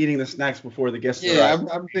Comfort's been eating the snacks before the guests arrive.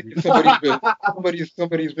 I'm thinking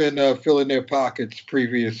somebody's been filling their pockets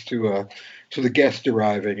previous to the guest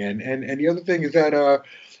arriving. And the other thing is that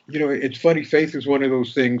it's funny. Faith is one of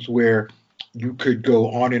those things where you could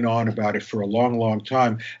go on and on about it for a long, long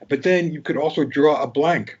time. But then you could also draw a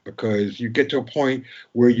blank, because you get to a point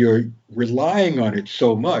where you're relying on it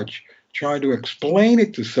so much, trying to explain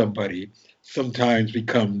it to somebody sometimes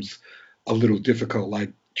becomes a little difficult.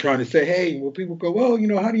 Like trying to say, hey, well, people go, well,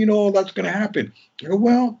 how do you know all that's going to happen? I go,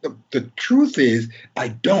 well, the truth is I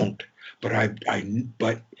don't. But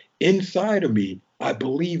but inside of me, I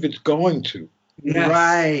believe it's going to. Yes.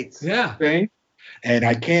 Right. Yeah. Okay? And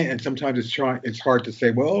I can't, and sometimes it's hard to say,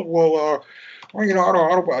 I don't.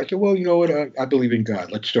 I say, well, you know what? I believe in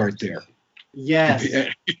God. Let's start there. Yes.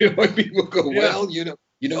 People go, well,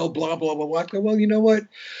 blah blah blah blah. I go, well, you know what?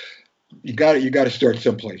 You got to start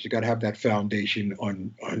someplace. You got to have that foundation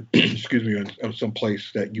on on some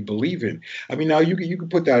place that you believe in. I mean, now you can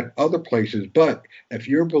put that other places, but if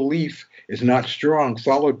your belief is not strong,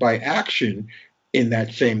 followed by action in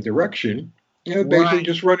that same direction, basically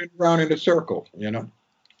just running around in a circle,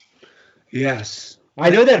 Yes. I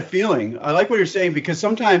know that feeling. I like what you're saying, because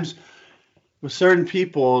sometimes with certain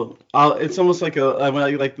people, it's almost like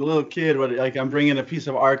like the little kid, like I'm bringing a piece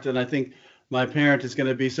of art and I think my parent is going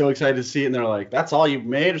to be so excited to see it, and they're like, that's all you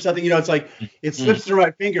made or something. It's like it slips through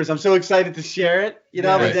my fingers. I'm so excited to share it,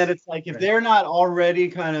 but then it's like if they're not already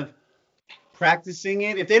kind of practicing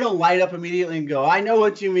it, if they don't light up immediately and go, I know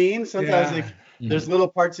what you mean, sometimes there's little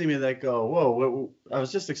parts of me that go, whoa, I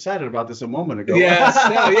was just excited about this a moment ago. Yes,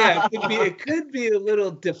 it could be a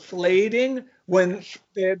little deflating when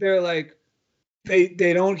they're like,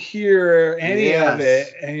 they don't hear any of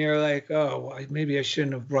it, and you're like, oh, maybe I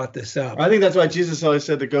shouldn't have brought this up. I think that's why Jesus always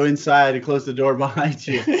said to go inside and close the door behind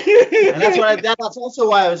you. And that's also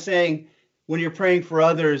why I was saying, when you're praying for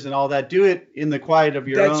others and all that, do it in the quiet of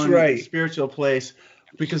your own spiritual place,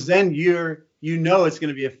 because then it's going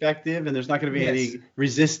to be effective, and there's not going to be any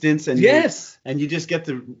resistance, and you just get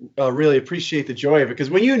to really appreciate the joy of it, because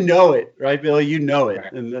when you know it, right, Billy,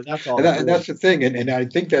 it, and that's all. And that's the thing, and I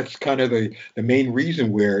think that's kind of the main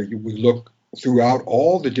reason where we look throughout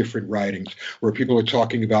all the different writings where people are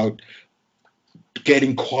talking about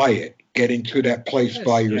getting quiet, getting to that place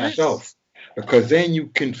by yourself. Because then you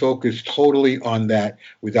can focus totally on that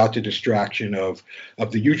without the distraction of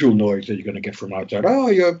the usual noise that you're going to get from outside. Oh,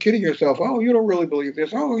 you're kidding yourself. Oh, you don't really believe this.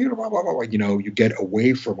 Oh, blah, blah, blah. You get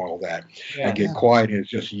away from all that and get quiet. And it's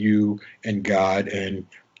just you and God, and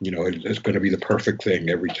it's going to be the perfect thing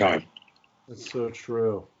every time. That's so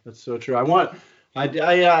true. I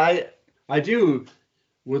do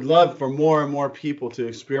would love for more and more people to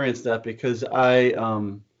experience that, because I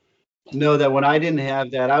know that when I didn't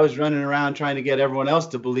have that, I was running around trying to get everyone else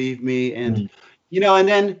to believe me, and and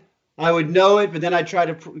then I would know it, but then I'd try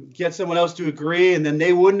to get someone else to agree, and then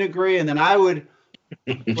they wouldn't agree, and then I would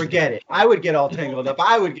forget it. I would get all tangled up.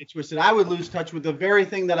 I would get twisted. I would lose touch with the very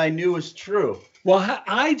thing that I knew was true. Well,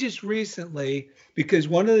 I just recently, because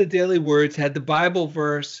one of the Daily Words had the Bible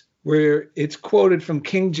verse where it's quoted from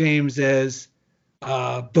King James as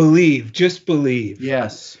believe, just believe.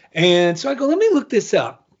 Yes. And so I go, let me look this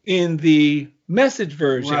up in the Message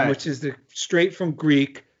version, which is the straight from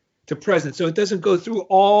Greek to present. So it doesn't go through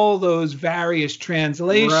all those various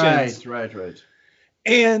translations. Right.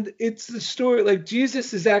 And it's the story, like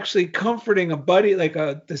Jesus is actually comforting a buddy, like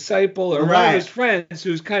a disciple or one of his friends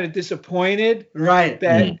who's kind of disappointed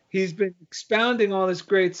that he's been expounding all this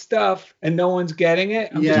great stuff and no one's getting it.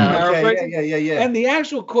 I'm just paraphrasing. Yeah. And the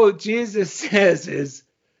actual quote Jesus says is,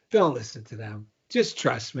 don't listen to them. Just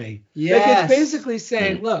trust me. Yes. Like it's basically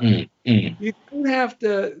saying, look, you don't have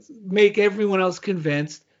to make everyone else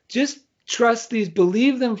convinced. Just trust these,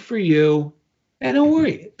 believe them for you. And don't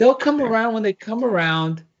worry, they'll come around when they come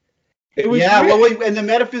around. And the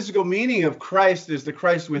metaphysical meaning of Christ is the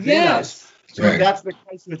Christ within us. So that's the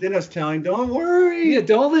Christ within us telling, don't worry. Yeah,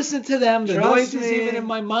 don't listen to them. The noise is even in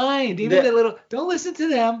my mind. Even the little, don't listen to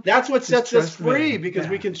them. That's what sets us free, because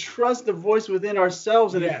we can trust the voice within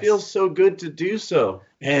ourselves, and it feels so good to do so.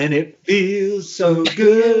 And it feels so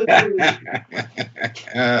good.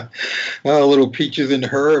 A little Peaches and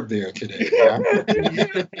Herb there today.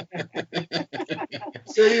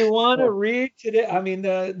 So you want to read today? I mean,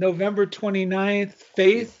 November 29th,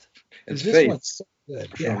 Faith? It's this Faith. One's so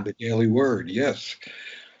good. From the Daily Word, yes.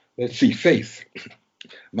 Let's see, faith.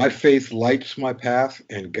 My faith lights my path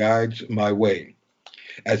and guides my way.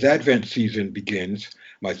 As Advent season begins,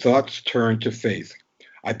 my thoughts turn to faith.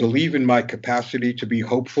 I believe in my capacity to be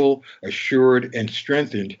hopeful, assured, and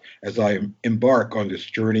strengthened as I embark on this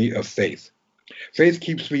journey of faith. Faith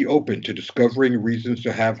keeps me open to discovering reasons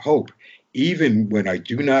to have hope, even when I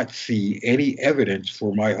do not see any evidence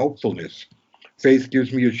for my hopefulness. Faith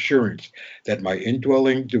gives me assurance that my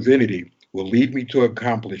indwelling divinity will lead me to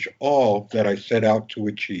accomplish all that I set out to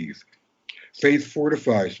achieve. Faith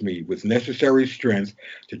fortifies me with necessary strength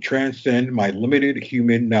to transcend my limited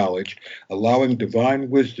human knowledge, allowing divine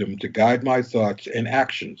wisdom to guide my thoughts and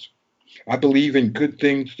actions. I believe in good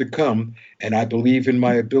things to come, and I believe in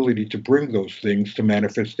my ability to bring those things to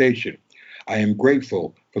manifestation. I am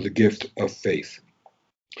grateful for the gift of faith.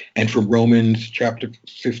 And from Romans chapter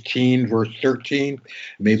 15, verse 13,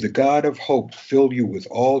 may the God of hope fill you with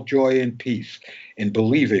all joy and peace in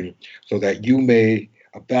believing, so that you may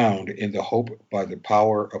abound in the hope by the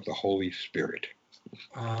power of the Holy Spirit.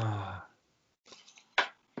 Yeah,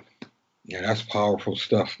 that's powerful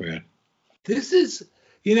stuff, man. This is,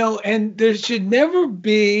 and there should never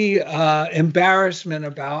be embarrassment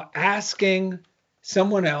about asking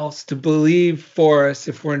someone else to believe for us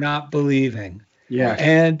if we're not believing. Yeah.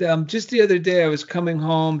 And just the other day I was coming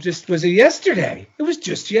home, was it yesterday? It was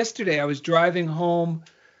just yesterday. I was driving home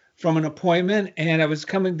from an appointment, and I was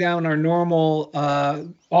coming down our normal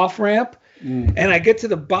off ramp, and I get to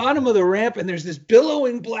the bottom of the ramp, and there's this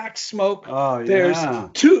billowing black smoke. Oh, there's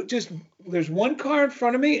there's one car in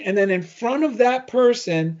front of me, and then in front of that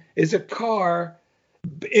person is a car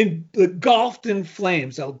engulfed in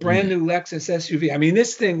flames, a brand new Lexus SUV. I mean,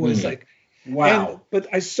 this thing was like, wow. But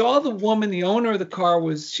I saw the woman, the owner of the car,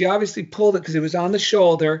 she obviously pulled it because it was on the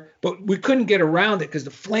shoulder, but we couldn't get around it because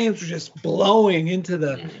the flames were just blowing into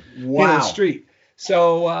the street.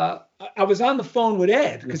 So I was on the phone with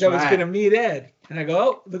Ed because I was going to meet Ed. And I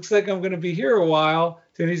go, looks like I'm going to be here a while.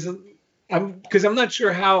 And because I'm not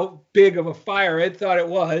sure how big of a fire Ed thought it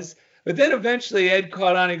was. But then eventually Ed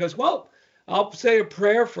caught on. He goes, well, I'll say a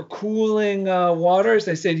prayer for cooling waters.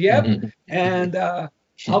 I said, yep. And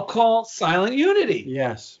I'll call Silent Unity.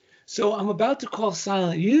 Yes. So I'm about to call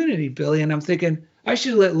Silent Unity, Billy, and I'm thinking I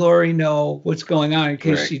should let Lori know what's going on in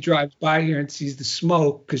case she drives by here and sees the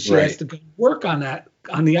smoke, because she has to go work on that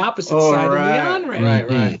on the opposite side of the on-ramp.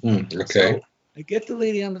 Right. Okay. So I get the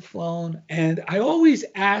lady on the phone, and I always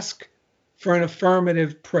ask for an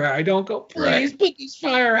affirmative prayer. I don't go, please put this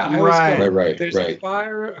fire out. I always go, there's a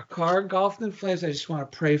fire, a car engulfed in flames. I just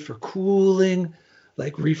want to pray for cooling,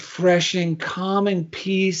 like refreshing, calming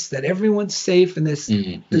peace, that everyone's safe in this,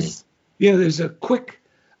 there's a quick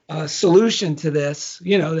solution to this,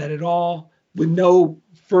 that it all, with no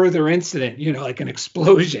further incident, like an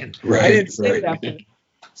explosion. I didn't say that.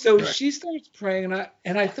 So she starts praying,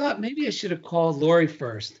 and I thought maybe I should have called Lori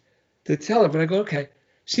first to tell her, but I go, okay.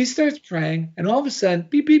 She starts praying, and all of a sudden,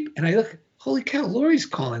 beep, beep, and I look, holy cow, Lori's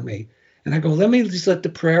calling me. And I go, let me just let the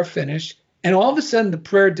prayer finish. And all of a sudden, the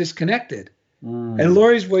prayer disconnected. And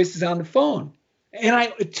Lori's voice is on the phone. And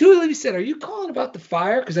I intuitively said, are you calling about the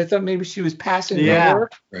fire? Because I thought maybe she was passing her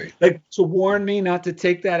work, like to warn me not to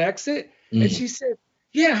take that exit. And she said,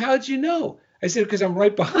 yeah, how'd you know? I said, because I'm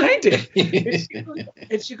right behind it.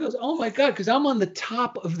 And she goes, oh, my God, because I'm on the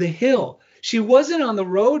top of the hill. She wasn't on the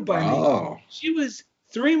road by me. She was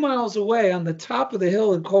 3 miles away on the top of the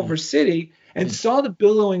hill in Culver City and saw the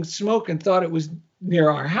billowing smoke and thought it was near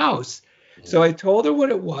our house. So I told her what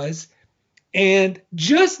it was. And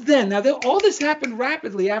just then, now all this happened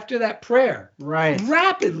rapidly after that prayer. Right.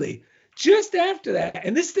 Rapidly. Just after that.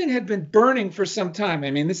 And this thing had been burning for some time.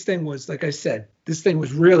 I mean, this thing was, like I said, this thing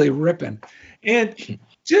was really ripping. And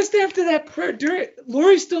just after that prayer,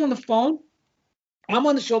 Lori's still on the phone. I'm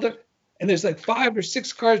on the shoulder. And there's like 5 or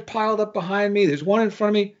 6 cars piled up behind me. There's one in front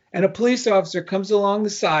of me. And a police officer comes along the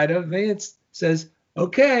side of me and says,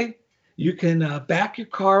 okay, you can back your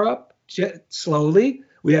car up slowly.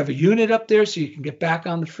 We have a unit up there so you can get back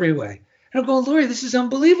on the freeway. And I'm going, Lori, this is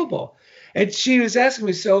unbelievable. And she was asking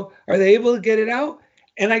me, so are they able to get it out?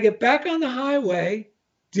 And I get back on the highway.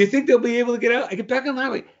 Do you think they'll be able to get out? I get back on the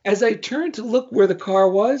highway. As I turn to look where the car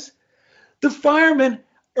was, the fireman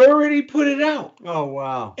already put it out. Oh,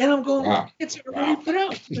 wow. And I'm going, it's already put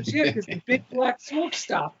out. Because the big black smoke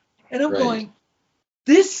stopped. And I'm going,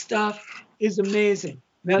 this stuff is amazing.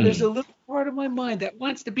 Now, there's a little part of my mind that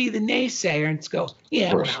wants to be the naysayer and go,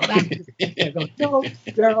 yeah, well, that's I go, no,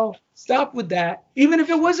 Daryl, stop with that. Even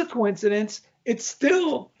if it was a coincidence, it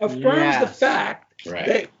still affirms the fact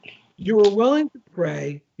that you were willing to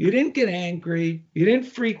pray. You didn't get angry. You didn't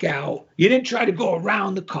freak out. You didn't try to go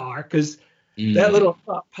around the car because that little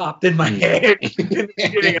thought popped in my head in the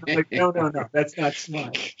beginning. I'm like, no, that's not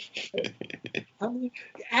smart. I mean,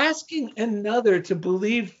 asking another to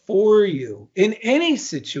believe for you in any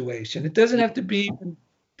situation, it doesn't have to be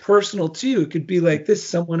personal to you. It could be like this,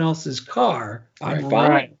 someone else's car. I'm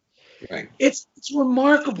fine. Right. It's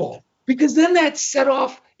remarkable because then that set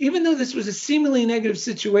off, even though this was a seemingly negative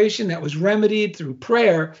situation that was remedied through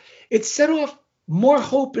prayer, it set off more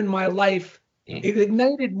hope in my life. It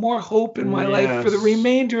ignited more hope in my life for the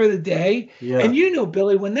remainder of the day. Yeah. And you know,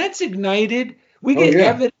 Billy, when that's ignited, we get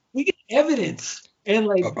evidence. We get evidence and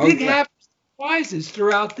big happy surprises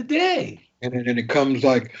throughout the day. And it comes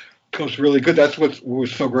really good. That's what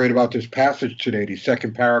was so great about this passage today, the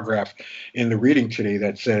second paragraph in the reading today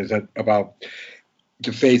that says that about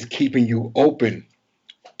the faith keeping you open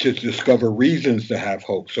to discover reasons to have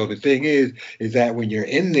hope. So the thing is that when you're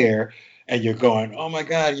in there and you're going, oh my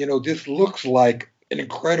God, this looks like an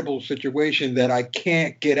incredible situation that I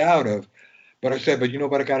can't get out of. But I said, but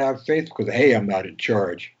I got to have faith because, hey, I'm not in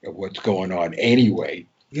charge of what's going on anyway.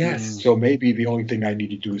 Yes. So maybe the only thing I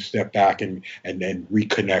need to do is step back and then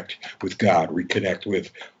reconnect with God, reconnect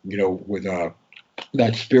with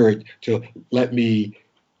that spirit to let me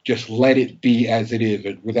just let it be as it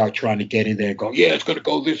is without trying to get in there and go, yeah, it's going to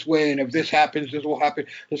go this way. And if this happens, this will happen.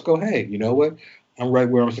 Just go, hey, you know what? I'm right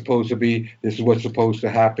where I'm supposed to be. This is what's supposed to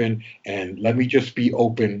happen. And let me just be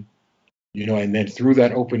open, and then through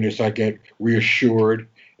that openness, I get reassured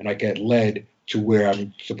and I get led to where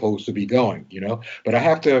I'm supposed to be going,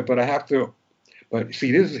 But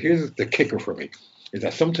see, here's the kicker for me, is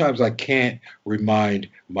that sometimes I can't remind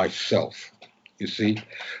myself, you see?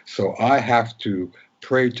 So I have to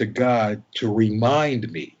pray to God to remind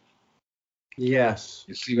me. Yes.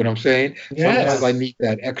 You see what I'm saying? Yes. Sometimes I need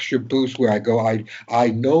that extra boost where I go, I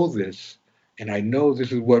know this, and I know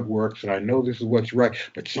this is what works, and I know this is what's right.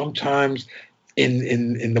 But sometimes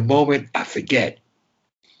in the moment, I forget.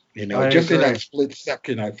 Just in that split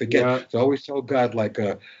second, I forget. Yeah. So I always tell God, I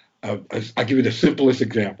give you the simplest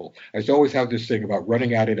example. I always have this thing about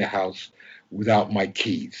running out of the house without my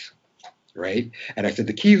keys. Right? And I said,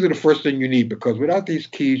 the keys are the first thing you need because without these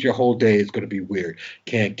keys, your whole day is going to be weird.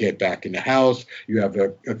 Can't get back in the house. You have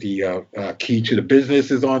the key to the business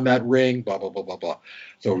is on that ring, blah, blah, blah, blah, blah.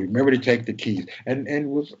 So remember to take the keys. And it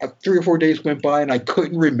was 3 or 4 days went by and I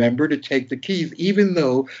couldn't remember to take the keys, even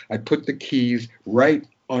though I put the keys right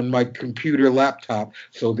on my computer laptop,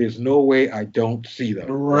 so there's no way I don't see them.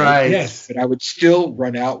 Right. Yes. But I would still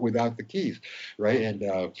run out without the keys, right? And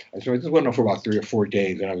so this went on for about 3 or 4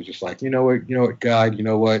 days, and I was just like, you know what, God, you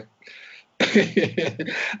know what?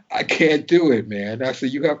 I can't do it, man. I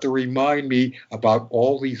said, you have to remind me about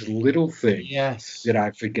all these little things that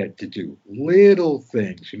I forget to do. Little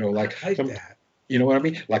things, like that. You know what I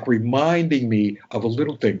mean? Like reminding me of a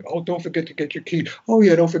little thing. Oh, don't forget to get your keys. Oh,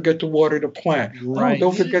 yeah, don't forget to water the plant. Right. Oh,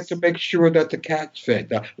 don't forget to make sure that the cat's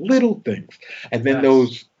fed. Little things. And then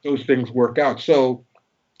those things work out. So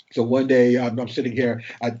So one day I'm sitting here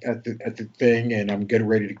at the thing, and I'm getting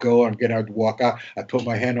ready to go. I'm getting out to walk out. I put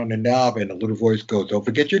my hand on the knob, and a little voice goes, "Don't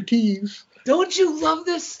forget your teas." Don't you love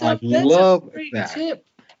this stuff? That's love a great that. Tip.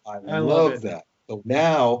 I love that. So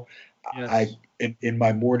now, Yes. in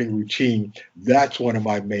my morning routine, that's one of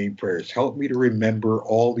my main prayers. Help me to remember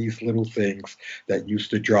all these little things that used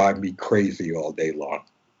to drive me crazy all day long.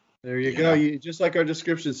 There you go. Just like our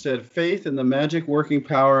description said, faith and the magic working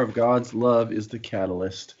power of God's love is the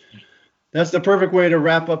catalyst. That's the perfect way to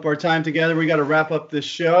wrap up our time together. We got to wrap up this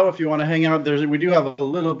show. If you want to hang out, we do have a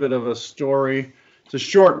little bit of a story. It's a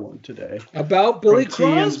short one today. About Billy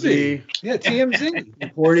From Crosby. TMZ. Yeah, TMZ.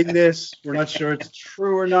 Reporting this. We're not sure it's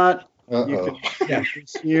true or not. You can check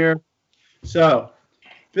this here. So,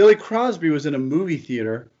 Billy Crosby was in a movie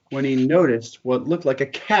theater when he noticed what looked like a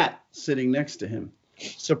cat sitting next to him.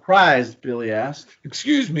 Surprised, Billy asked.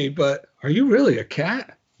 Excuse me, but are you really a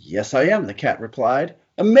cat? Yes, I am, the cat replied.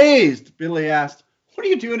 Amazed, Billy asked, what are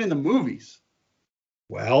you doing in the movies?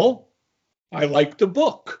 Well, I like the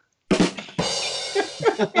book.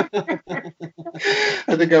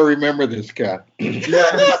 I think I remember this cat.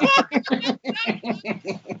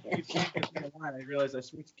 I realized I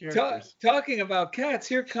switched characters. Talking about cats,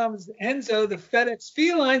 here comes Enzo, the FedEx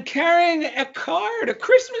feline, carrying a card, a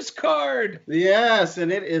Christmas card. Yes,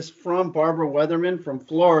 and it is from Barbara Weatherman from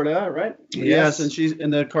Florida, right? Yes,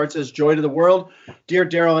 and the card says, "Joy to the world, dear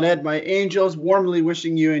Daryl and Ed, my angels, warmly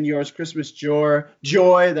wishing you and yours Christmas joy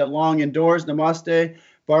that long endures. Namaste."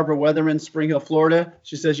 Barbara Weatherman, Spring Hill, Florida.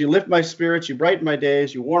 She says, "You lift my spirits, you brighten my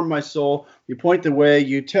days, you warm my soul, you point the way,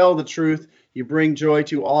 you tell the truth, you bring joy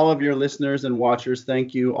to all of your listeners and watchers.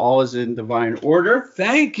 Thank you. All is in divine order."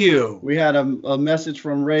 Thank you. We had a message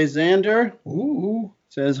from Ray Zander. Ooh.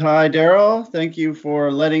 Says, "Hi, Daryl. Thank you for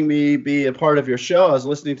letting me be a part of your show. I was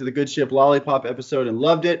listening to the Good Ship Lollipop episode and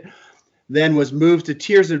loved it. Then was moved to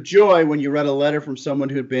tears of joy when you read a letter from someone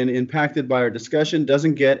who'd been impacted by our discussion.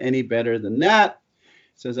 Doesn't get any better than that."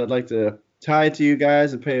 Says, "I'd like to tie it to you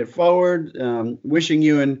guys and pay it forward. Wishing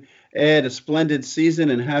you and Ed a splendid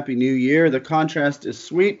season and happy new year. The contrast is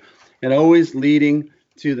sweet and always leading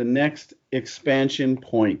to the next expansion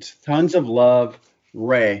point. Tons of love,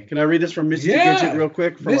 Ray." Can I read this from Misty Gidget real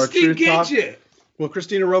quick from Misty our Truth Talk? Gidget. Well,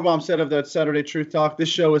 Christina Robaum said of that Saturday Truth Talk, "This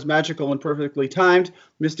show is magical and perfectly timed."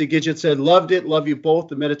 Misty Gidget said, "Loved it. Love you both.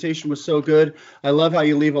 The meditation was so good. I love how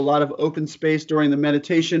you leave a lot of open space during the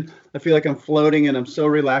meditation. I feel like I'm floating and I'm so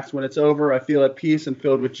relaxed when it's over. I feel at peace and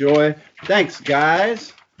filled with joy. Thanks,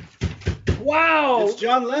 guys." Wow. It's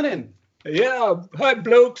John Lennon. Yeah. Hi,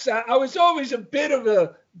 blokes. I was always a bit of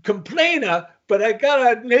a complainer, but I got to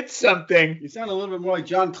admit something. You sound a little bit more like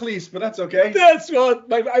John Cleese, but that's okay. That's what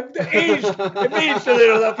I've aged a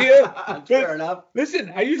little up here. Fair enough.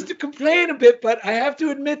 Listen, I used to complain a bit, but I have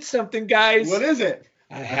to admit something, guys. What is it?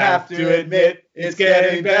 I have to admit it's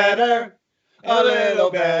getting better, a little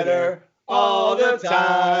better all the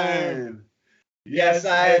time. Yes,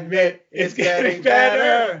 I admit it's getting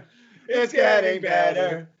better. It's getting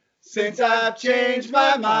better. Since I've changed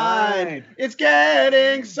my mind, it's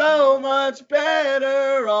getting so much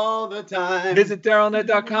better all the time. Visit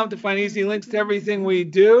DarylNet.com to find easy links to everything we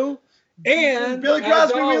do. And Billy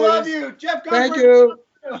Crosby, we love you. Jeff Comfort. Thank you.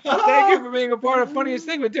 Thank you for being a part of Funniest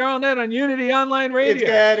Thing with Daryl Net on Unity Online Radio. It's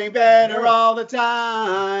getting better all the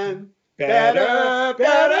time. Better,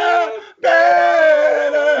 better,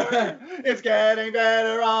 better. It's getting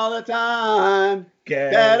better all the time.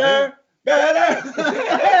 Better, better.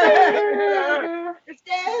 It's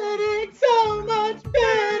getting so much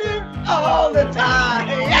better all the time.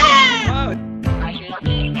 Yeah!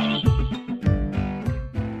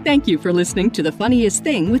 Thank you for listening to The Funniest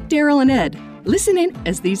Thing with Daryl and Ed. Listen in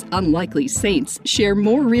as these unlikely saints share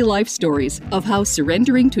more real-life stories of how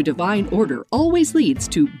surrendering to divine order always leads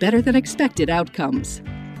to better-than-expected outcomes.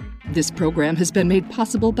 This program has been made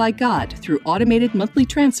possible by God through automated monthly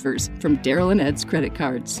transfers from Daryl and Ed's credit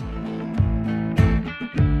cards.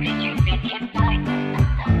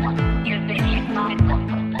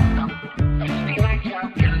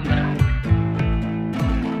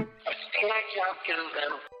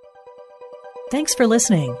 Thanks for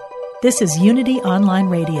listening. This is Unity Online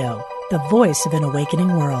Radio, the voice of an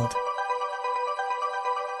awakening world.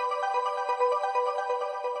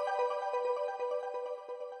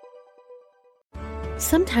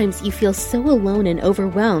 Sometimes you feel so alone and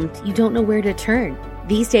overwhelmed you don't know where to turn.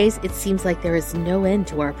 These days, it seems like there is no end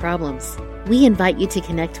to our problems. We invite you to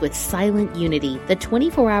connect with Silent Unity, the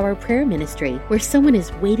 24-hour prayer ministry where someone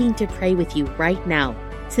is waiting to pray with you right now.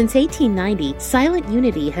 Since 1890, Silent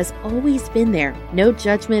Unity has always been there. No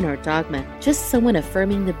judgment or dogma, just someone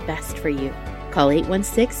affirming the best for you. Call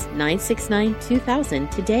 816-969-2000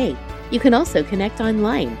 today. You can also connect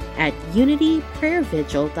online at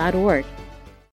unityprayervigil.org